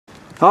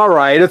All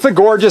right, it's a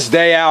gorgeous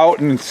day out,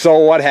 and so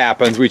what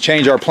happens? We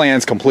change our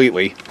plans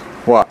completely.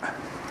 What?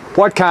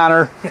 What,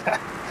 Connor?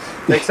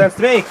 Makes sense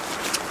to me.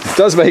 It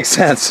does make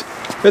sense.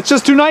 It's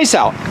just too nice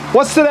out.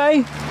 What's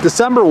today?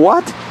 December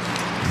what?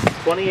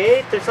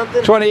 28th or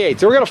something? 28th.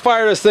 So we're gonna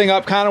fire this thing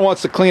up. Connor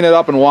wants to clean it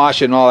up and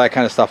wash it and all that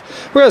kind of stuff.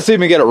 We're gonna see if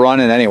we can get it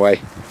running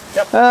anyway.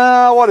 Yep.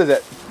 What is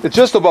it? It's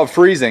just above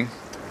freezing.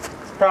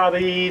 It's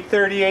probably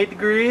 38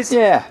 degrees.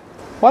 Yeah.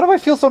 Why do I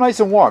feel so nice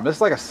and warm? This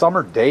is like a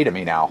summer day to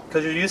me now.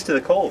 Because you're used to the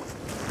cold.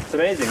 It's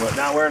amazing what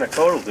not wearing a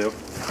coat will do.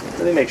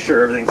 Let me make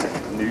sure everything's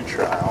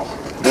neutral.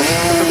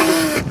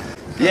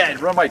 Yeah,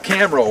 I'd run my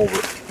camera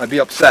over. I'd be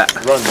upset.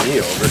 Run me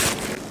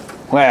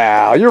over.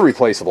 Wow, you're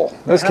replaceable.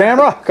 This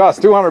camera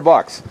costs $200.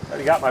 I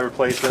already got my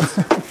replacements.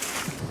 2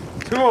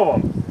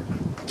 of them.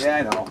 Yeah,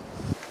 I know.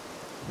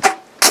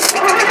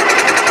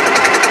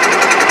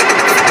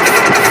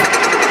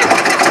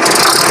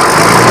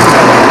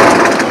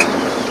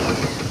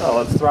 Oh,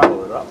 let's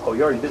throttle it up. Oh,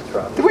 you already did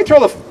throttle. Did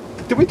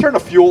we turn the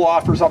fuel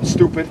off or something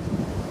stupid?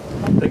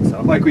 I don't think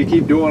so. Like we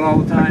keep doing all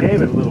the I time?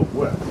 gave it a little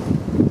whip.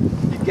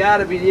 You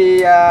gotta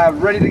be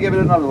ready to give it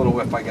another little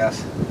whip, I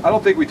guess. I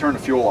don't think we turned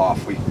the fuel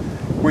off.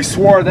 We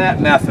swore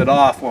that method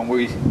off when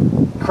we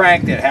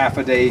cranked it half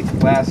a day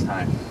last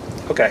time.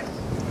 Okay.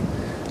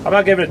 I'm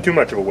not giving it too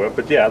much of a whip,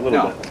 but yeah, a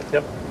little bit.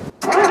 Yep.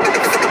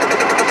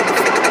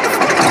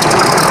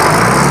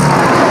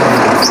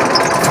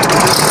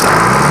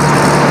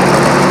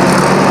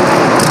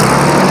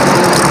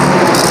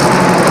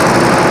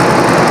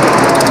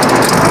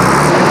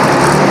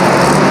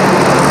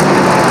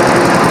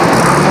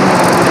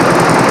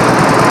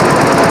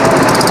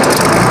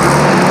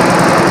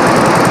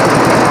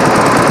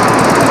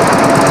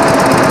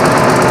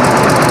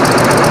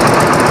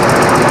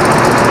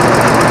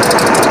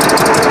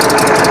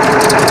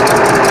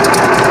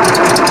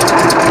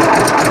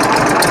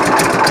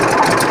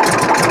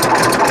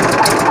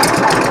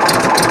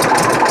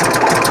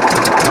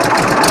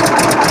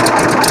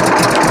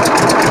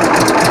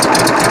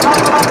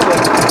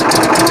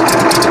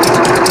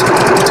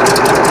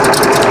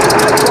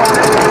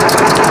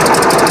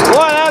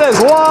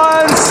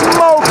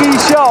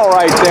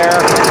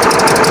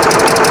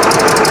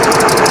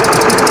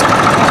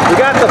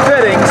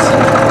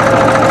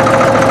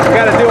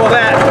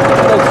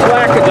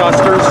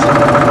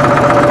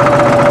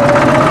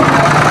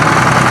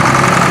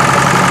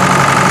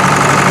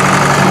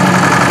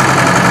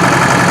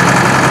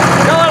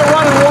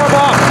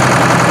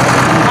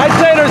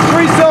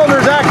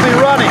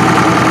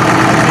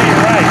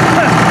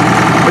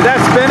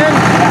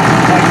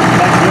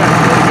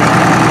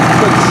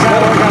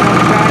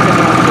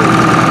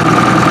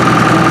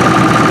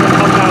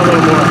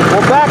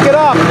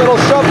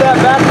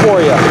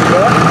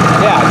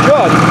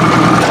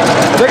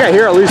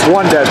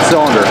 One dead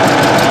cylinder,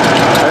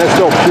 and it's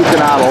still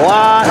puking out a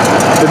lot.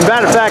 As a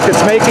matter of fact,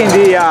 it's making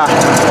the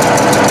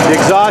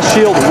exhaust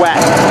shield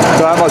wet,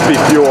 so that must be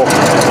fuel.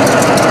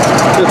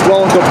 Just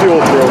blowing some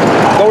fuel through.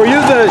 So we're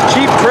using a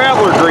cheap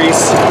traveler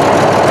grease,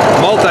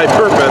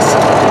 multi-purpose,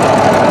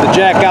 to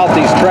jack out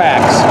these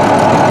tracks.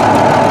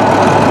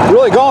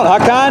 Really going, huh,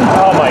 Con?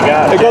 Oh my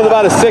God! It goes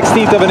about a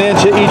 1/16 of an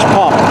inch at each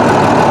pump.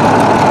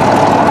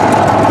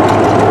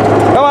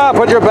 Come on,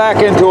 put your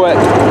back into it.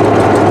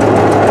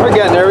 We're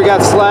getting there. We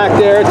got slack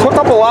there. It took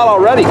up a lot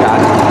already, Con.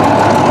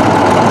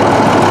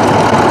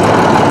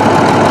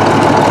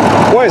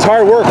 Boy, it's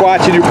hard work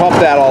watching you pump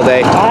that all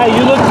day.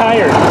 You look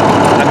tired.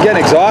 I'm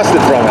getting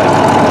exhausted from it.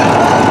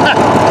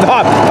 No,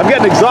 I'm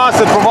getting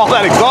exhausted from all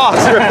that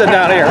exhaust drifting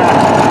down here.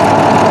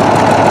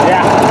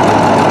 Yeah.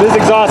 This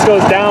exhaust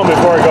goes down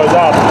before it goes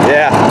up.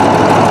 Yeah.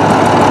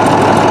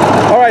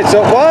 All right,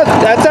 so, well,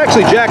 that's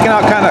actually jacking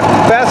out kind of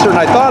faster than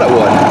I thought it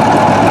would.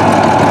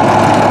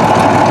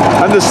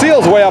 And the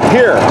seal's way up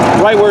here,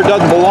 right where it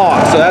doesn't belong,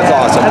 so that's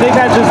awesome. I think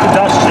that's just the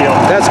dust shield.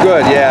 That's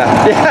good, yeah.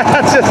 Yeah,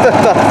 that's just the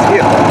dust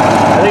seal.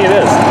 I think it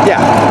is. Yeah.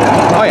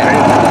 Oh, yeah.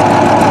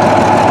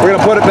 We're going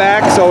to put it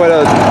back so it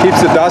keeps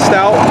the dust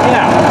out?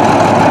 Yeah.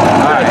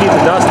 All right. Keep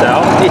the dust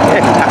out.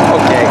 Yeah,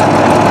 okay.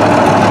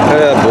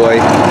 Oh, boy.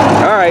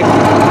 All right.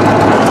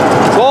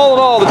 So all in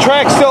all, the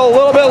track's still a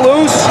little bit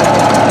loose,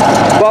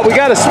 but we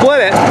got to split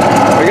it.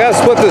 We got to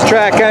split this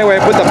track anyway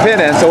and put the pin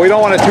in, so we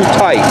don't want it too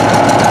tight.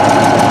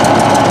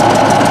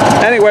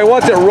 Anyway,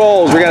 once it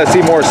rolls, we're going to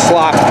see more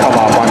slop come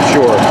up, I'm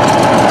sure.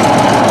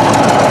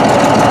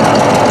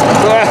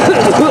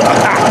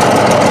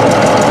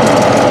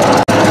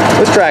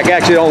 This track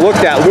actually don't look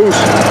that loose,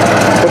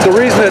 but the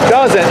reason it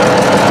doesn't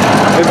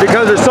is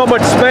because there's so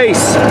much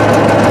space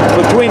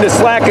between the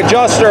slack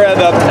adjuster and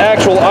the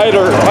actual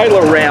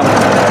idler ram.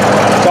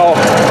 So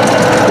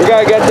we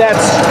got to get that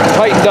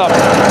tightened up.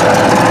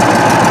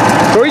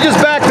 So we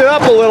just backed it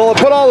up a little and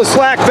put all the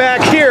slack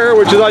back here,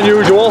 which is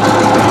unusual.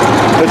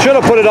 It should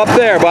have put it up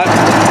there, but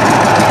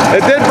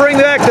it did bring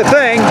back the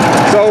thing,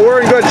 so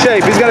we're in good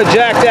shape. He's going to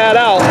jack that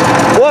out.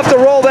 We'll have to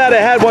roll that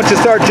ahead once you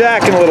start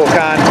jacking a little,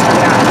 Con.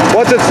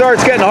 Once it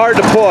starts getting hard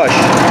to push,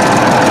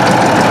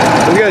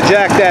 we're going to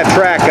jack that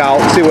track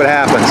out and see what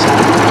happens.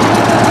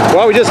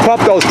 Well, we just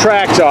pumped those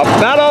tracks up.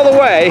 Not all the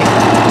way.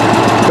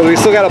 because we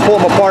still got to pull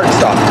them apart and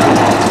stuff.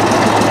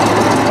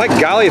 My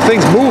golly, the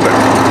thing's moving.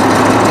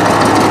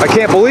 I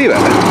can't believe it.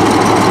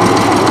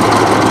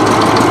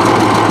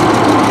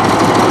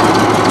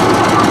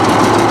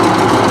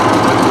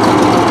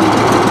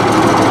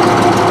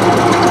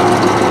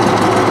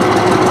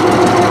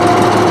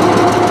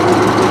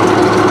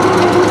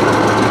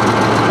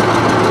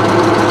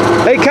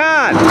 Hey,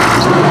 Con,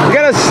 you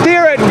got to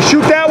steer it and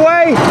shoot that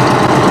way?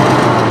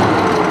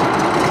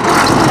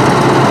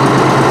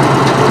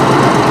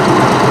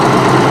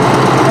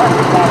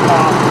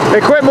 Hey,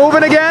 quit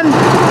moving again?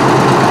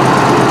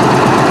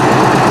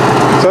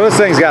 So this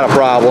thing's got a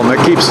problem.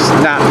 It keeps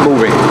not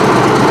moving.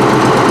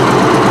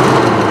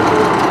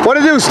 What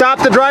to do? Stop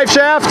the drive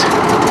shaft?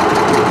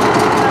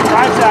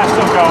 Drive shaft's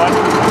still going.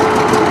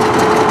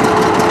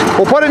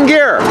 Well, put it in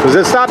gear. Does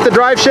it stop the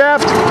drive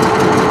shaft?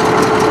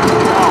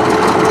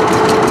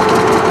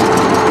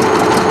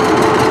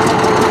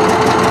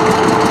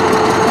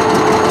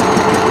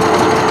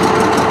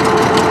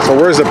 So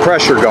where's the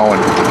pressure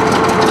going?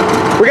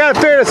 We got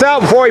to figure this out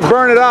before we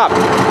burn it up.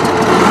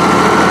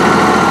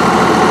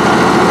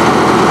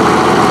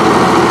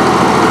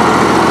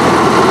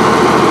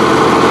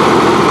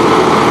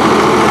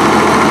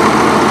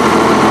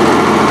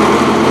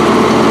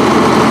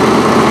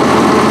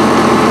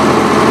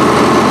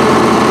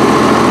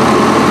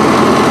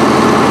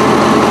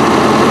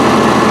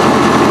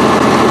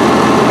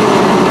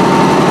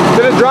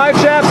 Did the drive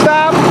shaft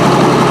stop?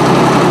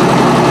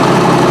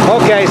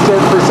 Okay, so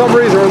for some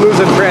reason we're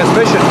losing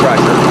transmission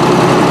pressure.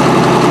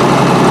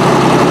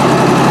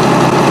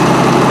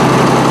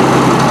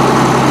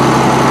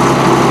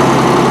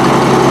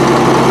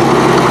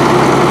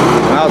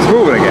 Now it's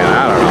moving again.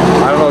 I don't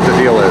know. I don't know what the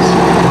deal is.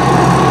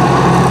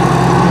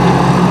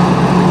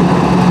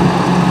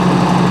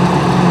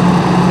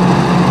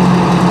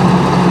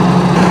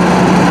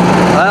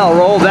 Well, it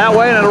rolled that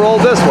way and it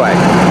rolled this way.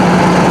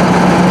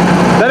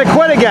 Then it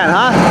quit again,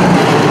 huh?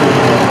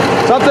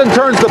 Something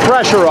turns the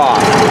pressure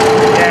off.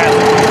 Yeah.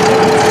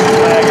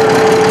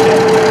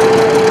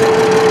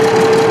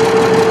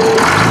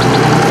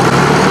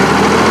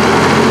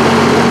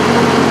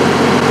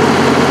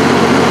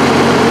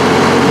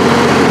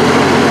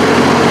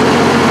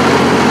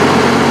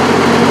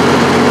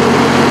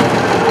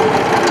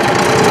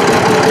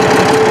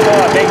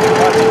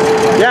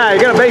 Yeah,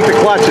 you gotta bake the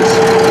clutches.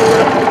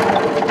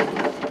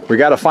 We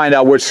gotta find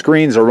out which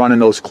screens are running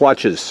those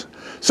clutches.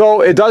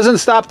 So it doesn't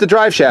stop the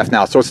drive shaft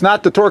now, so it's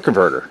not the torque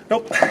converter.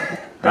 Nope.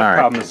 That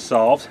problem is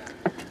solved.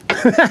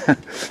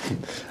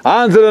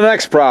 On to the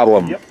next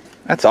problem. Yep.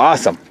 That's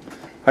awesome.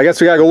 I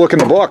guess we gotta go look in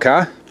the book,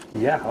 huh?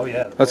 Yeah, oh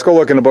yeah. Let's go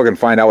look in the book and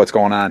find out what's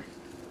going on.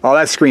 Oh,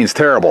 that screen's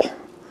terrible.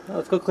 Well,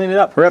 let's go clean it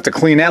up. We're gonna have to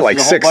clean that like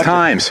 6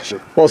 times.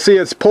 Well, see,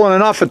 it's pulling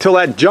enough until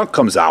that junk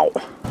comes out.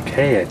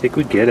 Okay, I think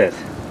we get it.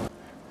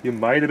 You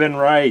might have been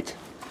right.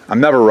 I'm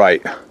never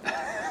right. All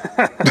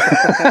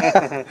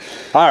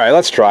right,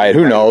 let's try it.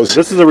 Who knows?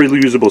 This is a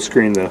reusable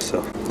screen though, so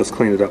let's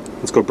clean it up.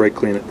 Let's go brake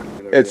clean it.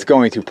 It's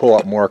going to pull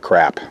up more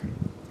crap.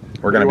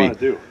 We're gonna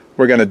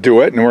we're gonna do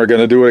it, and we're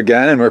gonna do it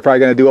again, and we're probably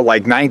gonna do it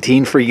like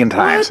 19 freaking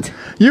times. What?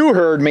 You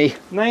heard me.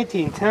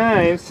 19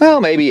 times? Well,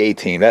 maybe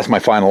 18. That's my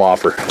final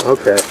offer.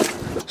 Okay.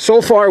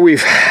 So far,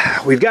 we've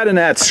got in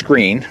that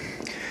screen.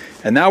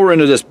 And now we're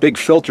into this big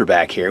filter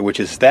back here, which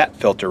is that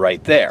filter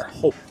right there.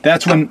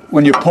 That's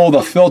when you pull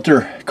the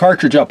filter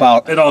cartridge up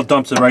out. It all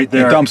dumps it right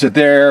there. It dumps it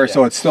there, yeah.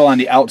 So it's still on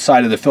the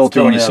outside of the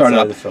filter when you start it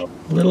up.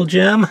 Little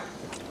gem.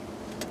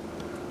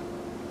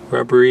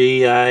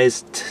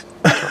 Rubberized.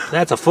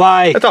 That's a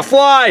fly. That's a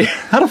fly.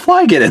 How'd a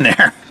fly get in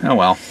there? Oh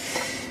well.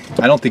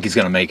 I don't think he's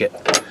gonna make it.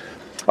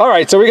 All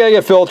right, so we gotta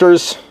get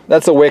filters.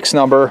 That's the Wix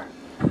number.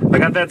 I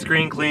got that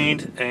screen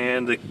cleaned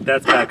and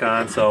that's back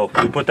on, so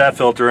we put that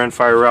filter in,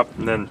 fire up,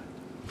 and then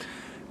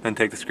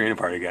take the screen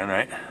apart again,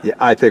 right? Yeah,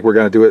 I think we're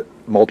gonna do it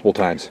multiple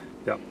times.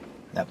 Yep.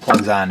 That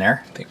plugs on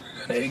there. I think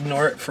we're gonna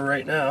ignore it for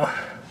right now.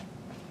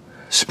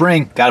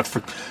 Spring.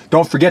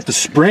 Don't forget the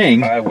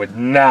spring. I would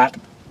not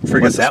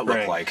forget. What's that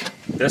look like?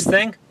 This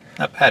thing?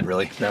 Not bad,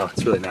 really. No,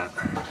 it's really not.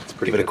 It's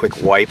pretty. Give it a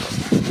quick wipe.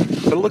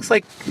 But it looks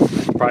like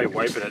probably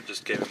wiping it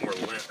just gave it more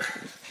lint.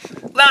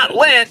 Not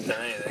lint. Than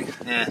anything.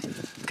 Yeah.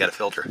 It's got a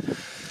filter.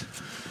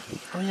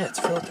 Oh yeah, it's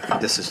filter.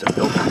 This is the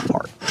filter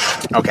part.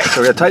 Okay,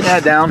 so we're gonna tighten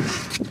that down.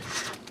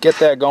 Get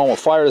that going. We'll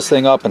fire this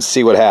thing up and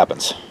see what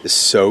happens. It's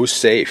so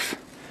safe.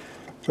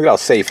 Look at how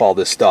safe all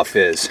this stuff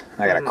is.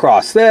 I gotta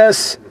cross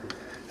this,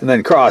 and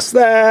then cross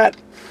that.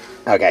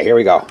 Okay, here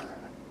we go.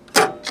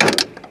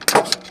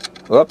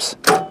 Whoops.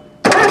 Woo!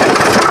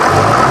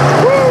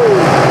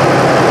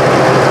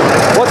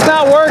 What's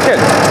not working?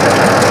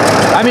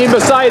 I mean,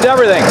 besides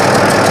everything.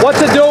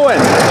 What's it doing?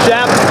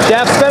 Shaft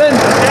spinning?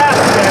 Shaft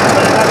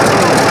spinning.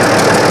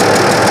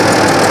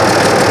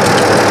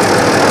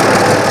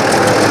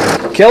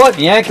 Kill it,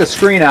 yank the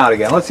screen out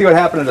again. Let's see what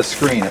happened to the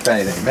screen, if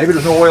anything. Maybe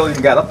there's no oil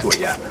even got up to it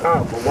yet.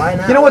 Oh, but why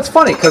not? You know what's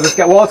funny? Because it's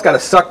got a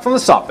suck from the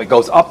sump. It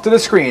goes up to the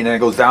screen and it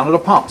goes down to the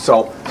pump.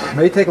 So it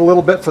may take a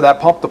little bit for that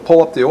pump to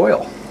pull up the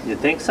oil. You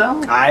think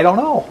so? I don't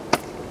know.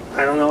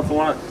 I don't know if I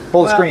want to.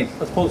 Pull the screen.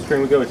 Let's pull the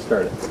screen. We go and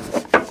start it.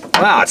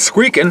 Wow, it's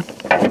squeaking.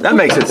 That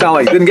makes it sound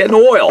like it didn't get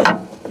no oil.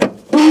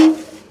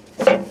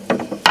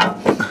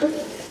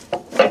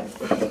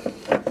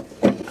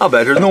 I'll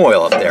bet there's no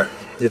oil up there.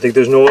 You think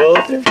there's no oil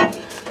up there?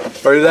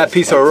 Or that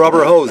piece of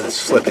rubber hose is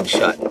slipping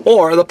shut.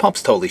 Or the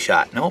pump's totally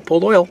shot. No,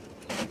 pulled oil.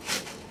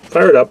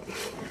 Fire it up.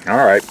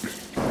 All right.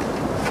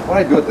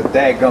 Why'd I do it the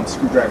daggum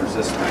screwdrivers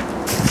this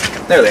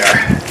time? There they are.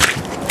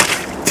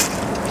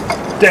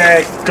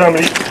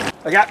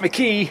 Daggummy. I got my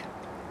key.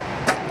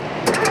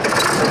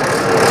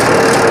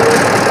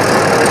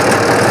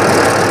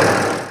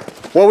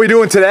 What are we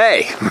doing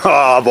today?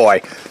 Oh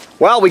boy.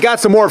 Well, we got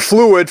some more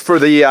fluid for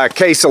the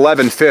case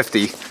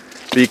 1150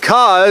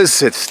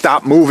 because it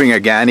stopped moving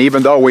again,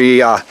 even though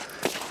we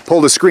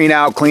pulled the screen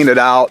out, cleaned it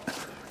out.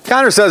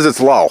 Connor says it's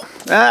low.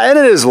 And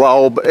it is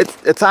low, but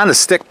it's on the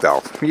stick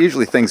though.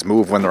 Usually things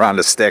move when they're on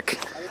the stick.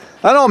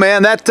 I don't know,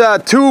 man,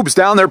 that tube's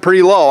down there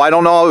pretty low. I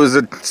don't know if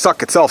it was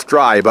suck itself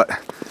dry, but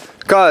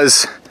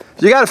because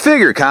you got to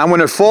figure, Con, when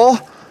it's full,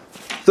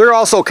 they're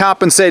also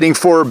compensating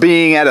for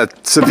being at a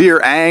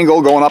severe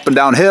angle, going up and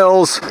down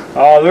hills.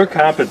 Oh, they're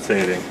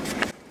compensating.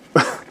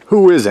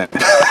 Who isn't?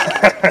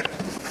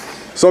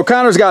 So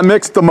Connor's got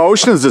mixed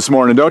emotions this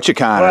morning, don't you,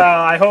 Connor?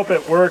 Well, I hope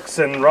it works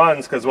and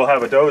runs because we'll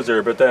have a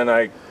dozer, but then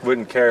I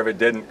wouldn't care if it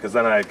didn't because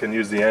then I can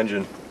use the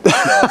engine.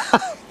 So.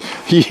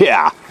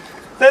 Yeah.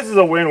 This is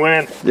a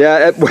win-win.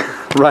 Yeah,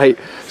 right.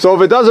 So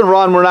if it doesn't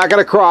run, we're not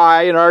going to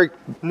cry in our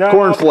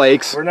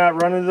cornflakes. We're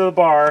not running to the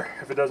bar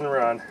if it doesn't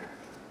run.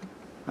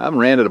 I haven't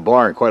ran to the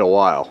bar in quite a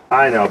while.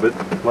 I know, but,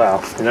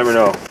 well, you never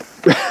know.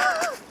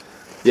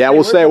 Yeah,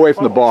 we'll stay away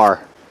from the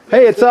bar.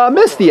 Hey, it's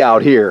misty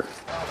out here.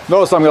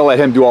 Notice I'm going to let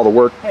him do all the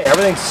work. Hey,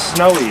 everything's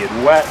snowy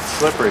and wet,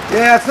 slippery.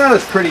 Yeah, it's not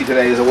as pretty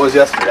today as it was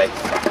yesterday.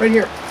 Right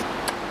here.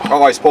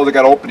 Oh, I suppose I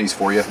got to open these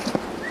for you.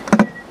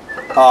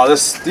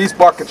 These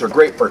buckets are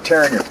great for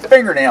tearing your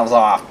fingernails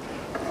off.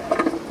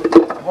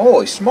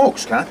 Holy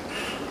smokes, Con.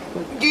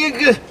 Want me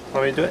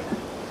to do it?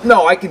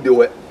 No, I can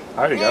do it. I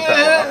already got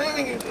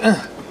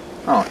that one.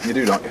 Oh, you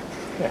do, don't you?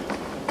 Yeah.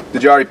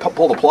 Did you already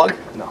pull the plug?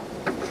 No.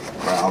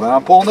 Well, then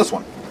I'm pulling this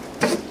one.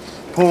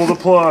 Pull the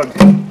plug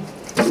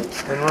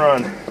and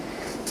run.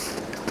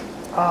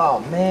 Oh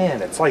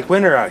man, it's like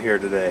winter out here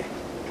today.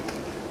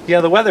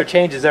 Yeah, the weather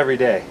changes every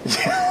day.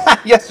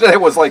 Yesterday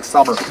was like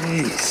summer.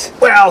 Jeez.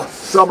 Well,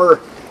 summer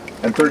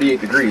and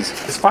 38 degrees.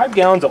 Is 5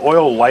 gallons of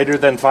oil lighter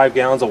than 5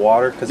 gallons of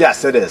water?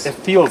 Yes, it is. It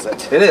feels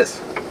it. It is.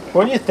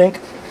 What do you think?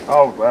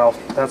 Oh, well,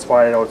 that's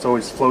why I know it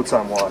always floats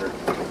on water.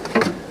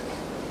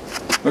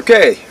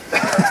 Okay.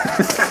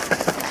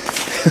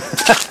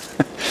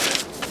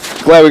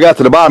 Glad we got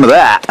to the bottom of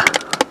that.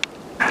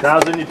 Now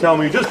then you tell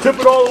me, just tip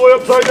it all the way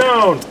upside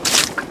down.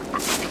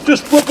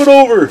 Just flip it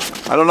over.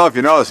 I don't know if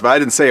you noticed, but I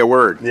didn't say a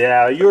word.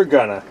 Yeah, you're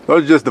gonna.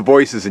 Those are just the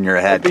voices in your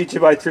I head. beat you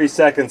by 3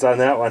 seconds on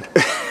that one.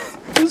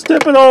 Just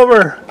tip it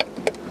over.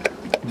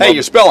 Hey,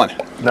 you're spilling.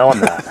 No, I'm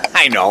not.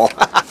 I know.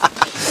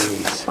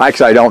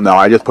 Actually, I don't know.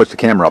 I just pushed the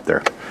camera up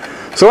there.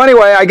 So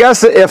anyway, I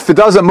guess if it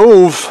doesn't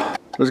move,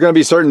 there's going to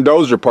be certain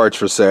dozer parts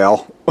for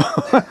sale.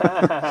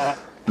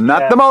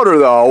 Not the motor,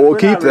 though. We'll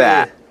keep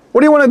that. Really.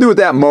 What do you want to do with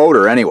that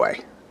motor, anyway?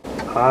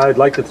 I'd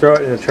like to throw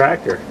it in a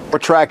tractor.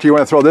 What tractor do you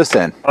want to throw this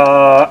in?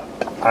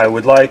 I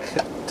would like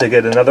to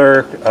get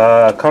another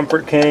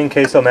Comfort King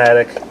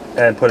Case-O-Matic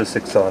and put a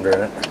 6-cylinder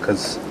in it,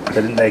 because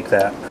they didn't make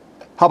that.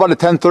 How about a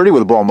 1030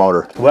 with a blow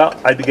motor? Well,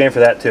 I'd be game for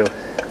that too.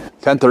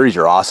 1030s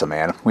are awesome,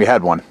 man. We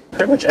had one.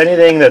 Pretty much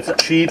anything that's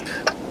cheap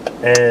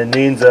and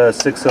needs a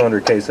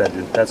 6-cylinder case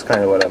engine. That's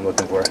kind of what I'm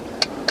looking for.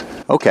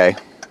 Okay,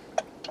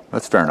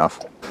 that's fair enough.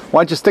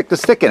 Why don't you stick the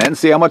stick in it and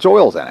see how much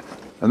oil's in it?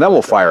 And then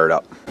we'll fire it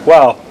up.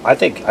 Well, I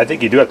think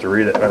you do have to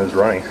read it when it's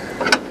running.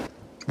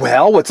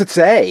 Well, what's it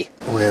say?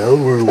 Well,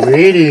 we're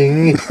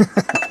waiting.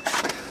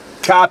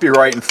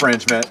 Copyright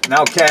infringement.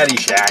 Now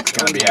Caddyshack's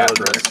gonna be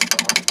after us.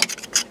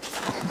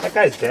 That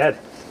guy's dead.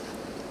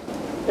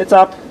 It's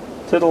up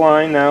to the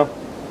line now.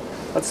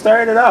 Let's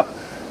start it up.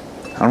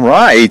 All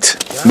right.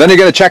 Then you're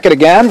gonna check it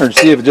again or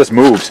see if it just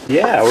moves?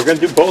 Yeah, we're gonna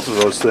do both of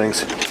those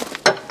things.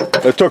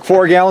 It took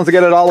 4 gallons to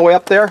get it all the way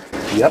up there?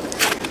 Yep.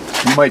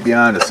 You might be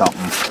onto something.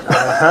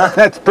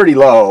 That's pretty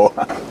low.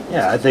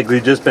 Yeah, I think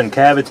we've just been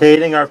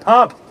cavitating our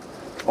pump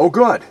Oh,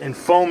 good. in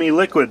foamy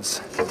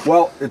liquids.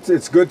 Well,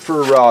 it's good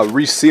for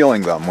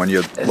resealing them when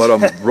you let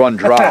them run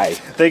dry.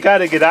 They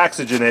gotta get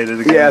oxygenated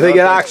again. Yeah, they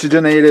get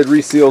oxygenated,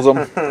 reseals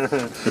them.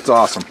 It's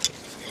awesome.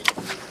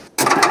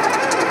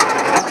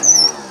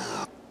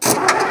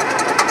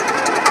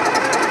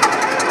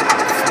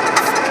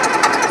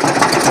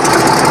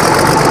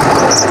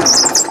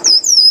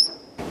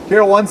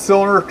 Here, one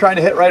cylinder trying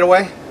to hit right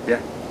away. Yeah.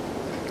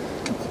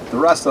 The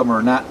rest of them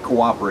are not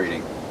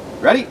cooperating.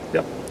 Ready?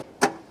 Yep.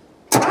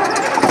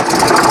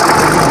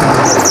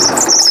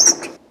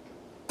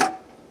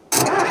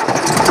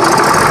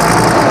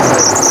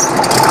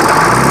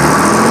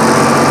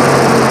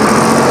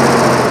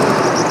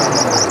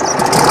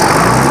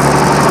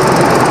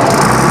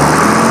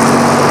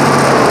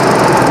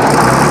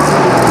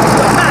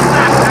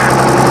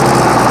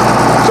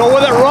 So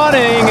with it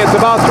running, it's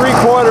about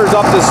 3/4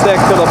 up the stick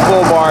to the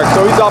full mark.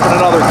 So he's up in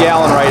another gallon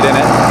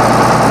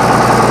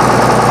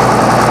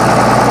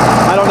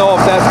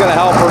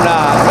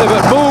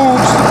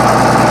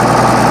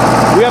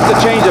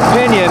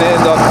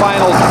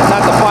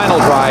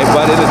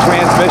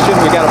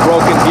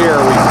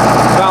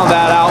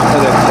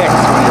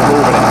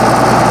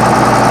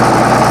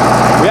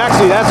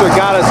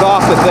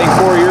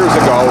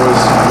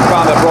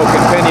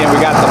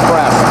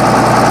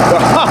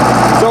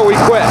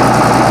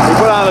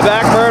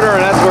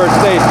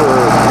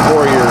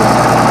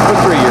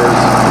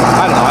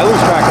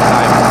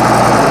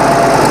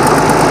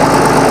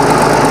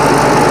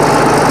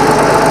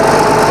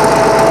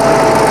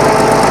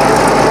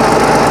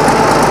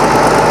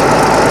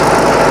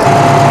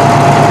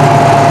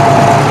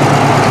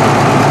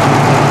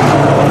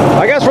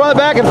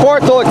back and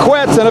forth till it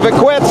quits, and if it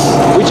quits,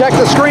 we check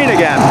the screen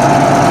again.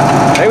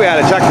 Maybe we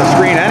had to check the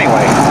screen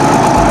anyway.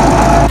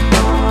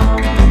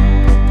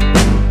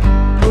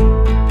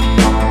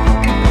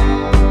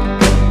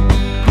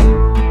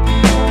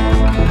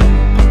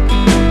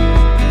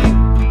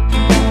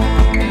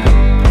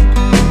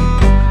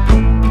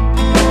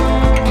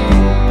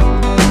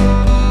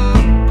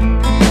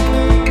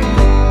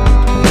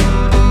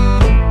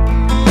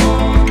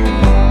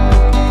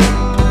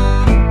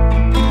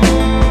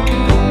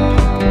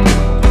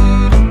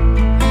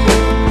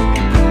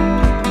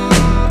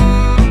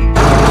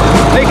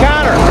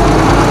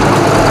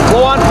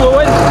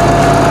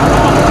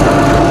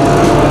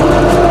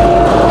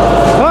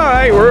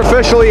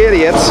 Officially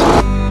idiots.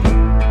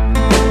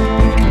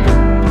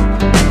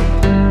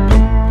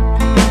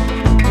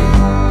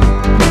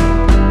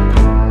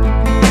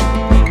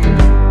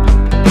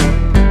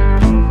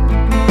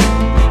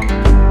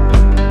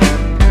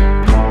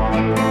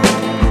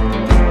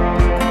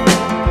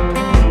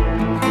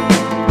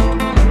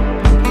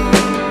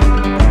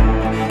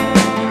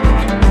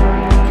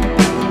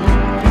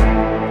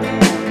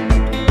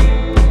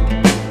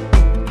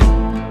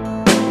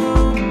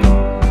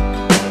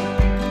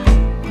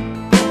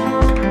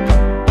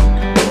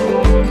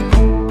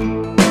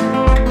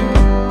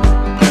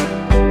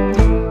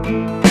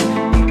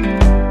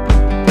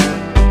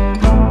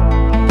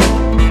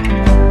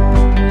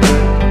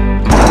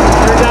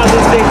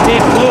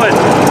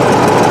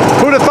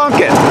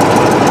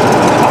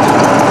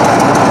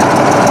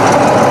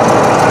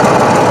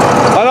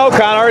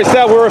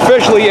 We're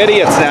officially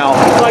idiots now.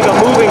 It's like a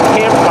moving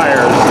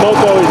campfire. Smoke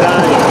always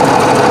on you.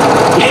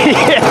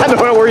 Yeah, I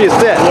know where you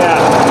sit. Yeah.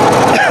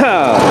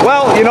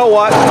 Well, you know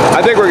what?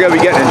 I think we're going to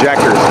be getting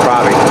injectors,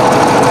 probably.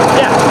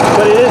 Yeah,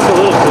 but it is a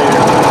little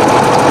cleaner.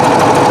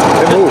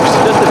 It moves.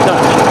 Just a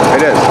touch.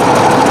 It is.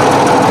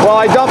 Well,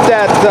 I dumped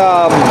that,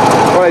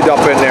 what did I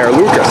dump in there?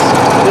 Lucas.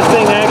 This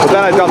thing actually... But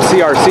then I dumped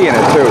CRC in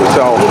it, too,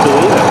 so... You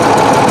believe it.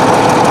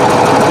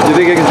 Do you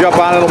think it can jump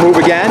on and it'll move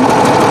again?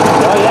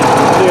 Oh, yeah.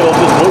 I think it'll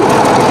just move.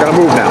 It's going to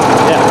move now.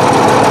 Yeah.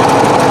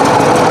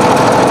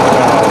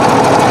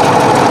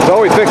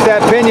 So we fixed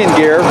that pinion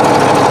gear.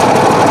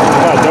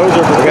 Yeah,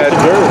 Dozer for pushing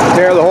dirt.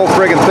 Tear the whole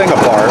friggin' thing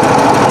apart.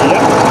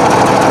 Yep.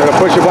 We're going to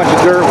push a bunch of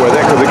dirt with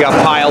it because we got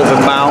piles and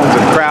mounds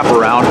and crap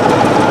around.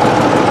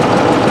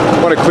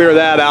 Want to clear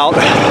that out.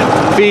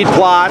 Feed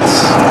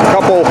plots,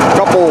 couple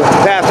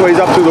pathways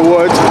up through the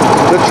woods.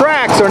 The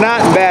tracks are not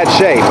in bad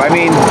shape. I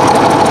mean,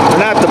 they're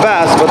not the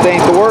best, but they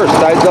ain't the worst.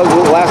 It does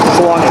last us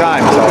a long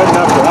time. So. Good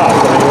enough for us.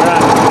 I mean, we're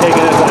not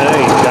taking this on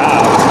any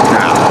job.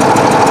 No.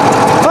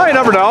 Well, you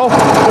never know.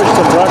 Push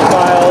some brush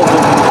piles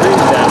and some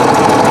trees down.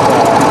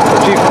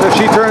 If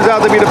she turns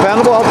out to be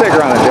dependable, I'll take her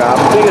on a job.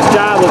 Biggest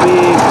job will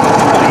be,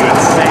 are you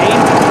insane?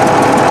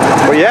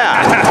 Well,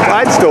 yeah,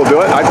 I'd still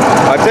do it.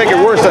 I'd take it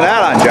worse than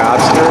that on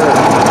jobs. Sure.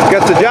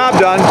 Gets the job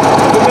done.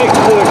 If it makes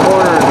it to the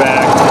corner and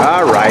back.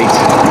 All right.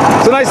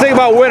 It's a nice thing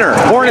about winter.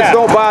 Hornets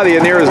don't bother you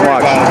near as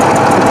much.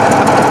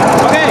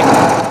 Okay.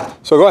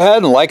 So go ahead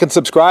and like and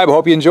subscribe. I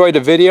hope you enjoyed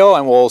the video,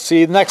 and we'll see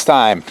you next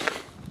time.